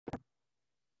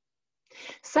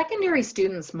Secondary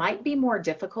students might be more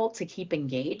difficult to keep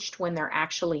engaged when they're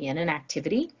actually in an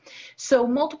activity, so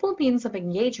multiple means of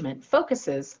engagement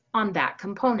focuses on that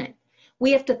component.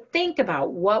 We have to think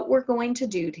about what we're going to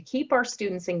do to keep our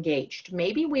students engaged.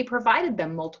 Maybe we provided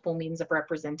them multiple means of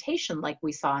representation like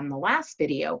we saw in the last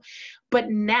video, but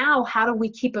now how do we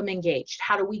keep them engaged?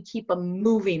 How do we keep them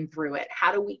moving through it?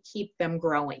 How do we keep them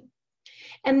growing?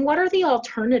 And what are the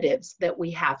alternatives that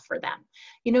we have for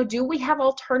them? Do we have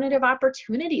alternative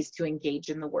opportunities to engage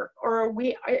in the work? Or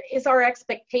is our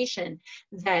expectation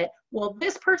that, well,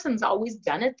 this person's always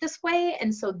done it this way,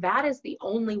 and so that is the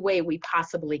only way we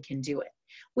possibly can do it?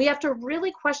 We have to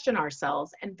really question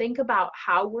ourselves and think about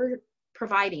how we're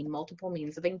providing multiple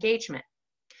means of engagement.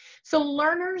 So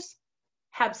learners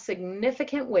have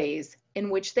significant ways in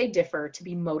which they differ to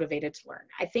be motivated to learn.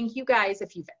 I think you guys,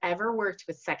 if you've ever worked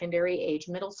with secondary age,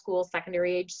 middle school,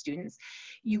 secondary age students,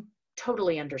 you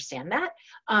totally understand that.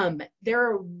 There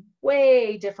are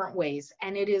way different ways,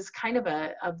 and it is kind of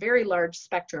a very large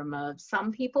spectrum of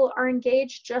some people are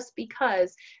engaged just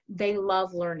because they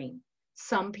love learning.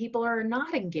 Some people are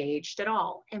not engaged at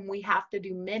all, and we have to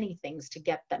do many things to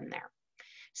get them there.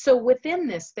 So within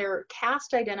this,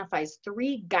 CAST identifies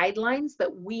 3 guidelines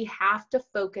that we have to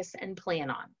focus and plan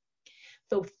on.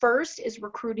 The first is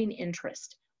recruiting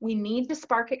interest. We need to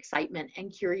spark excitement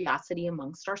and curiosity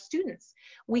amongst our students.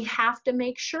 We have to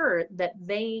make sure that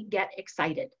they get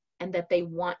excited and that they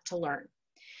want to learn.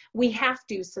 We have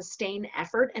to sustain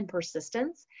effort and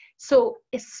persistence. So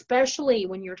especially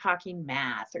when you're talking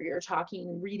math or you're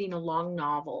talking reading a long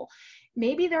novel,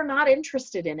 maybe they're not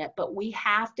interested in it, but we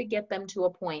have to get them to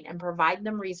a point and provide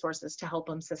them resources to help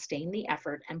them sustain the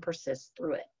effort and persist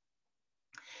through it.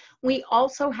 We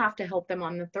also have to help them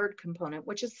on the third component,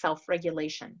 which is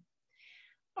self-regulation.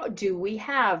 Do we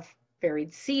have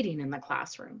varied seating in the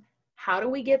classroom? How do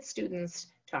we get students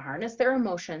to harness their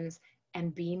emotions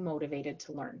and be motivated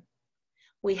to learn?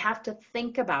 We have to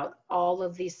think about all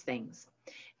of these things.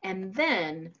 And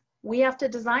then we have to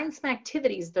design some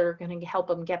activities that are going to help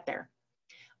them get there.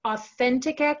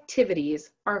 Authentic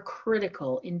activities are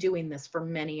critical in doing this for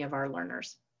many of our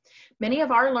learners. Many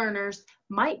of our learners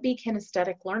might be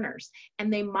kinesthetic learners,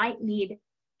 and they might need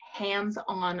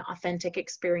hands-on authentic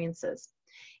experiences.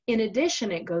 In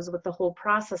addition, it goes with the whole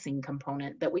processing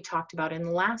component that we talked about in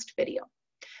the last video.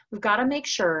 We've got to make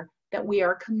sure that we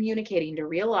are communicating to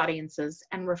real audiences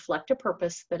and reflect a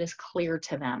purpose that is clear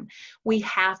to them. We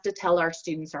have to tell our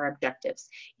students our objectives.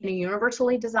 In a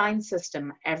universally designed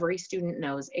system, every student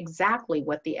knows exactly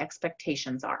what the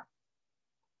expectations are.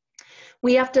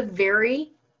 We have to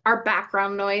vary our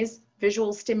background noise,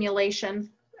 visual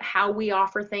stimulation, how we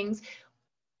offer things.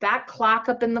 That clock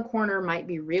up in the corner might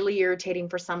be really irritating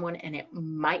for someone and it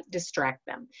might distract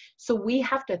them. So we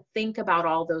have to think about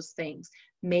all those things.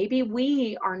 Maybe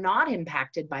we are not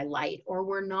impacted by light or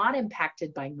we're not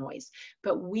impacted by noise,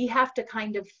 but we have to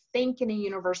kind of think in a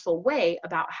universal way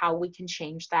about how we can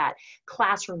change that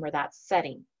classroom or that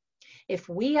setting. If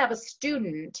we have a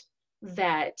student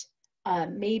that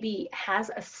maybe has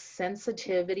a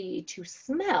sensitivity to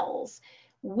smells,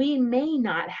 we may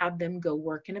not have them go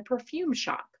work in a perfume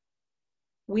shop.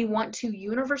 We want to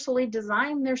universally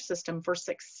design their system for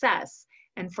success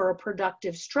and for a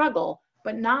productive struggle,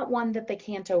 but not one that they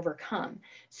can't overcome.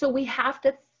 So we have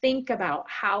to think about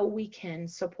how we can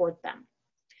support them.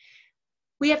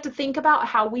 We have to think about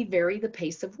how we vary the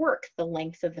pace of work, the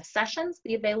length of the sessions,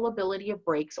 the availability of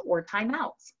breaks or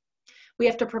timeouts. We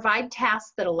have to provide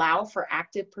tasks that allow for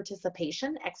active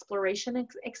participation, exploration,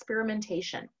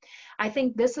 experimentation. I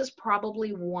think this is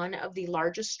probably one of the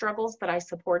largest struggles that I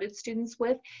supported students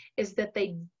with, is that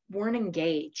they weren't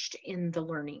engaged in the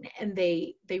learning and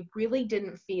they really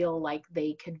didn't feel like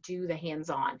they could do the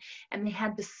hands-on, and they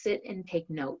had to sit and take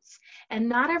notes. And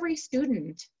not every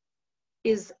student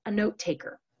is a note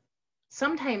taker.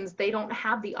 Sometimes they don't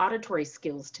have the auditory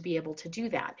skills to be able to do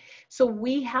that. So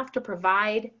we have to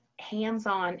provide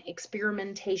hands-on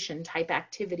experimentation type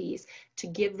activities to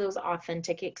give those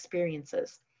authentic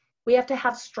experiences. We have to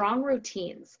have strong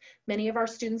routines. Many of our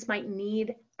students might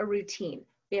need a routine.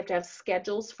 We have to have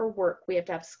schedules for work. We have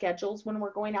to have schedules when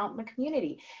we're going out in the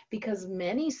community, because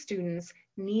many students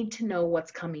need to know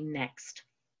what's coming next.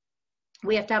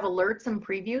 We have to have alerts and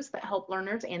previews that help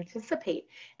learners anticipate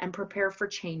and prepare for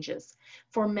changes.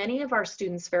 For many of our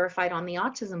students verified on the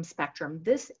autism spectrum,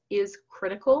 this is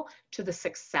critical to the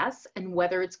success and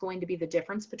whether it's going to be the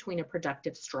difference between a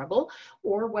productive struggle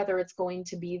or whether it's going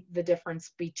to be the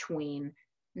difference between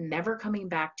never coming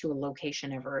back to a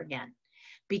location ever again.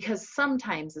 Because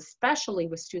sometimes, especially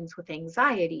with students with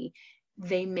anxiety,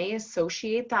 they may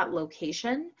associate that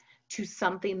location to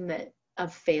something that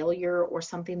of failure or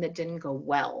something that didn't go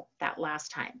well that last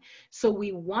time. So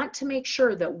we want to make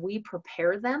sure that we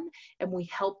prepare them and we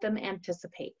help them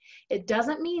anticipate. It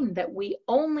doesn't mean that we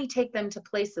only take them to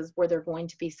places where they're going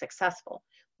to be successful.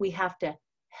 We have to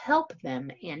help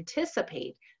them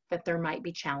anticipate that there might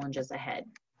be challenges ahead.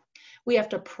 We have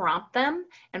to prompt them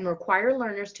and require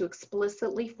learners to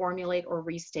explicitly formulate or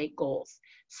restate goals.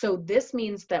 So this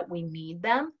means that we need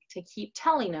them to keep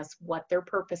telling us what their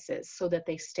purpose is so that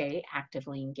they stay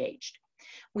actively engaged.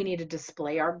 We need to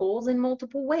display our goals in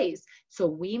multiple ways. So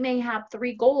we may have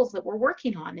 3 goals that we're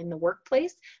working on in the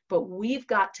workplace, but we've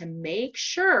got to make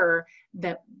sure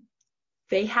that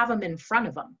they have them in front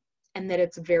of them and that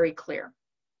it's very clear.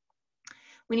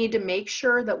 We need to make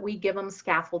sure that we give them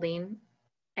scaffolding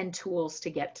and tools to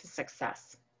get to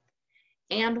success.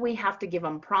 And we have to give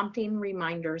them prompting,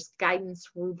 reminders, guidance,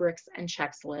 rubrics, and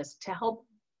checklists to help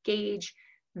gauge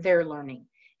their learning.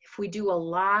 If we do a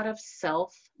lot of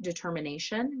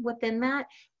self-determination within that,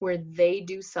 where they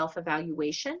do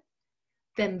self-evaluation,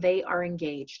 then they are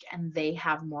engaged and they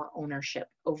have more ownership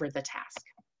over the task.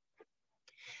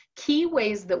 Key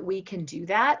ways that we can do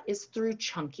that is through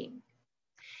chunking.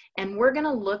 And we're going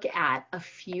to look at a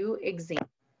few examples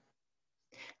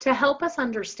to help us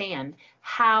understand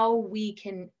how we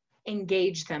can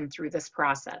engage them through this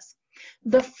process.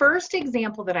 The first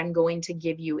example that I'm going to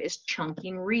give you is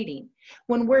chunking reading.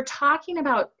 When we're talking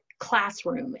about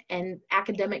classroom and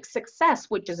academic success,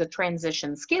 which is a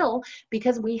transition skill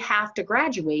because we have to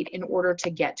graduate in order to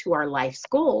get to our life's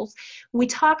goals, we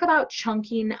talk about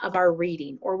chunking of our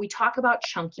reading, or we talk about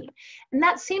chunking. And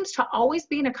that seems to always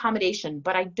be an accommodation,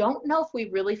 but I don't know if we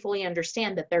really fully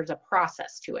understand that there's a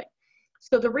process to it.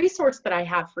 So the resource that I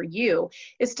have for you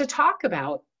is to talk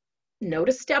about,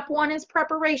 notice step 1 is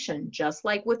preparation. Just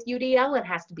like with UDL, it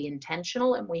has to be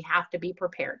intentional and we have to be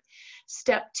prepared.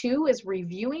 Step 2 is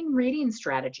reviewing reading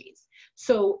strategies.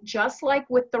 So just like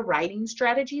with the writing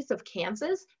strategies of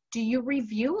Kansas, do you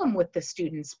review them with the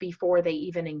students before they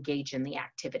even engage in the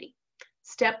activity?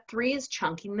 Step 3 is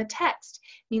chunking the text.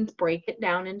 Means break it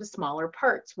down into smaller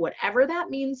parts. Whatever that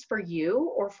means for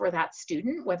you or for that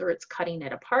student, whether it's cutting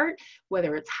it apart,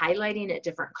 whether it's highlighting it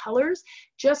different colors,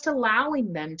 just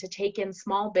allowing them to take in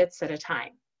small bits at a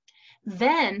time.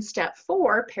 Then step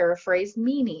 4, paraphrase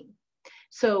meaning.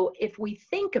 So if we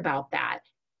think about that,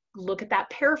 look at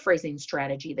that paraphrasing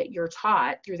strategy that you're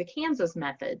taught through the Kansas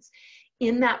methods.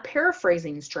 In that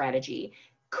paraphrasing strategy,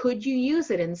 could you use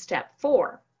it in step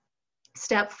 4?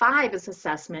 Step 5 is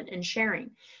assessment and sharing.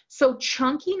 So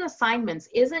chunking assignments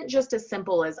isn't just as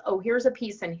simple as, oh, here's a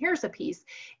piece and here's a piece.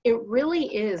 It really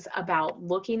is about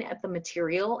looking at the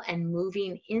material and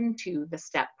moving into the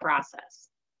step process.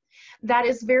 That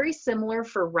is very similar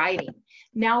for writing.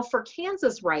 Now for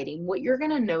Kansas writing, what you're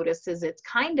going to notice is it's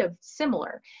kind of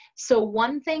similar. So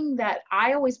one thing that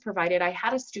I always provided, I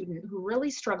had a student who really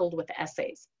struggled with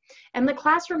essays, and the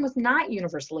classroom was not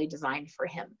universally designed for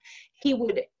him. He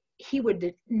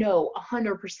would know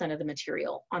 100% of the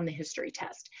material on the history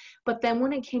test. But then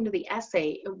when it came to the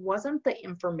essay, it wasn't the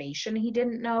information he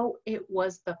didn't know, it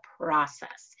was the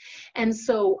process. And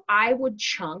so I would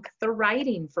chunk the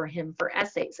writing for him for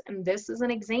essays. And this is an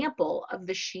example of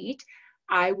the sheet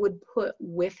I would put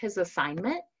with his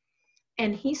assignment.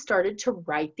 And he started to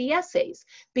write the essays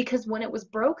because when it was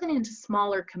broken into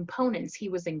smaller components, he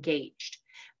was engaged.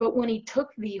 But when he took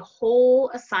the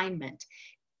whole assignment,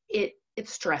 it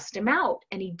stressed him out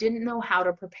and he didn't know how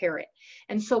to prepare it.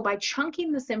 And so by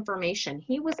chunking this information,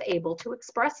 he was able to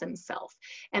express himself.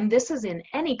 And this is in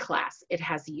any class it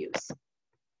has use.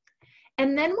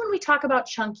 And then when we talk about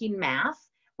chunking math,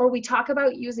 or we talk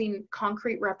about using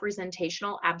concrete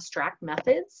representational abstract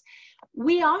methods,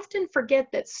 we often forget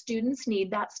that students need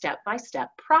that step-by-step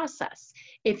process.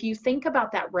 If you think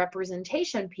about that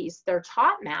representation piece, they're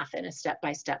taught math in a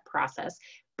step-by-step process,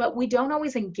 but we don't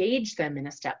always engage them in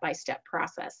a step-by-step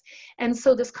process. And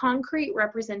so this concrete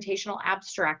representational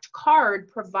abstract card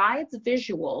provides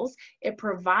visuals, it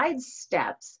provides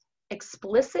steps,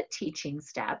 explicit teaching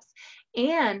steps,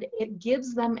 and it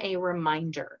gives them a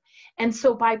reminder. And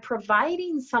so by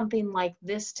providing something like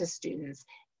this to students,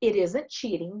 it isn't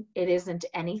cheating, it isn't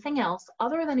anything else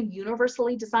other than a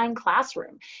universally designed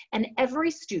classroom. And every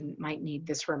student might need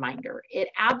this reminder. It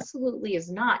absolutely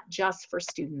is not just for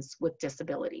students with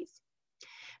disabilities.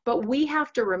 But we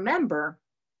have to remember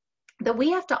that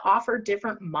we have to offer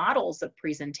different models of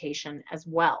presentation as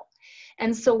well.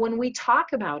 And so when we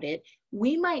talk about it,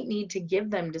 we might need to give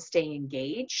them, to stay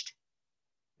engaged,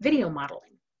 video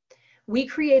modeling. We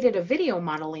created a video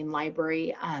modeling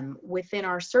library within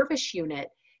our service unit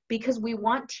because we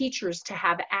want teachers to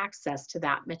have access to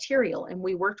that material. And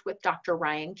we worked with Dr.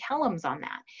 Ryan Kellums on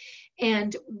that.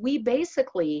 And we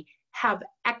basically have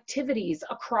activities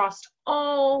across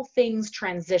all things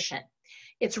transition.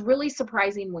 It's really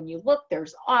surprising when you look,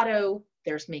 there's auto,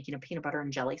 there's making a peanut butter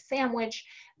and jelly sandwich,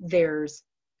 there's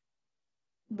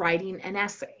writing an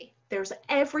essay. There's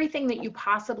everything that you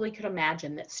possibly could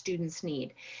imagine that students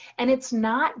need. And it's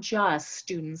not just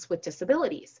students with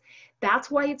disabilities.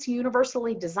 That's why it's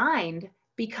universally designed,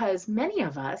 because many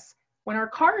of us, when our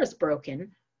car is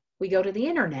broken, we go to the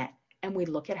internet and we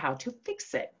look at how to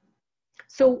fix it.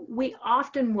 So we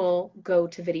often will go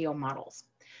to video models.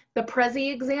 The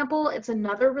Prezi example, it's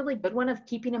another really good one of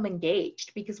keeping them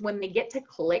engaged, because when they get to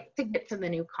click to get to the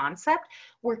new concept,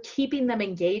 we're keeping them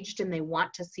engaged and they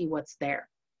want to see what's there.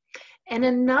 And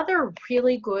another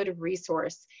really good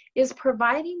resource is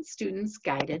providing students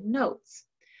guided notes.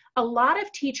 A lot of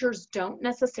teachers don't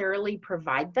necessarily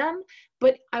provide them,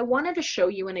 but I wanted to show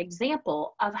you an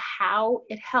example of how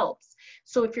it helps.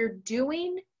 So if you're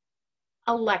doing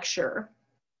a lecture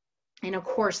in a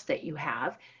course that you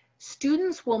have,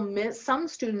 some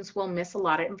students will miss a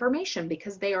lot of information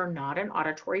because they are not an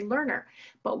auditory learner.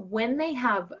 But when they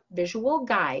have visual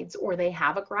guides, or they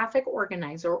have a graphic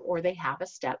organizer, or they have a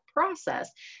step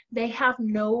process, they have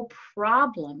no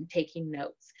problem taking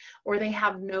notes, or they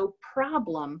have no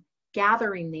problem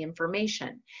gathering the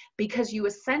information, because you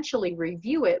essentially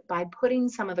review it by putting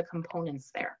some of the components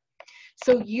there.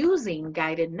 So using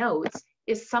guided notes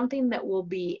is something that will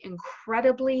be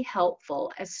incredibly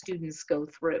helpful as students go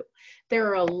through. There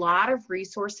are a lot of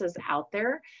resources out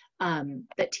there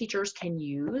that teachers can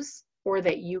use, or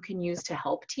that you can use to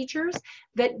help teachers,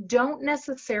 that don't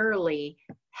necessarily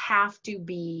have to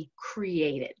be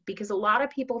created, because a lot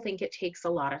of people think it takes a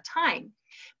lot of time.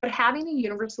 But having a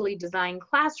universally designed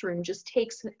classroom just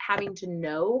takes having to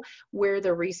know where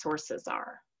the resources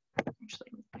are.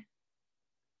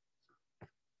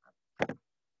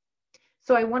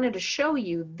 So I wanted to show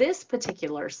you this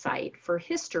particular site for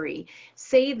history.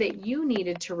 Say that you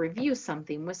needed to review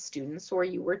something with students, or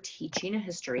you were teaching a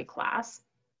history class.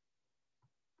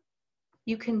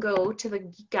 You can go to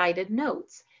the guided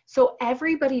notes. So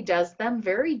everybody does them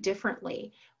very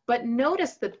differently, but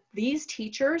notice that these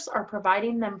teachers are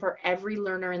providing them for every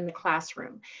learner in the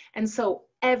classroom. And so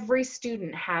every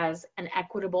student has an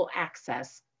equitable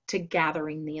access to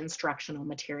gathering the instructional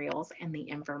materials and the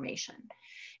information.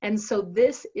 And so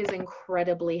this is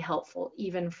incredibly helpful,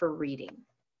 even for reading.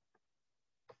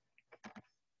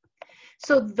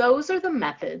 So those are the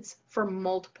methods for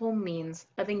multiple means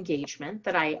of engagement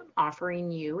that I am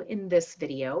offering you in this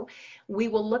video. We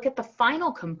will look at the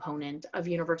final component of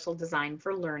Universal Design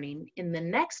for Learning in the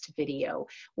next video,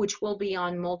 which will be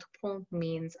on multiple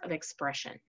means of expression.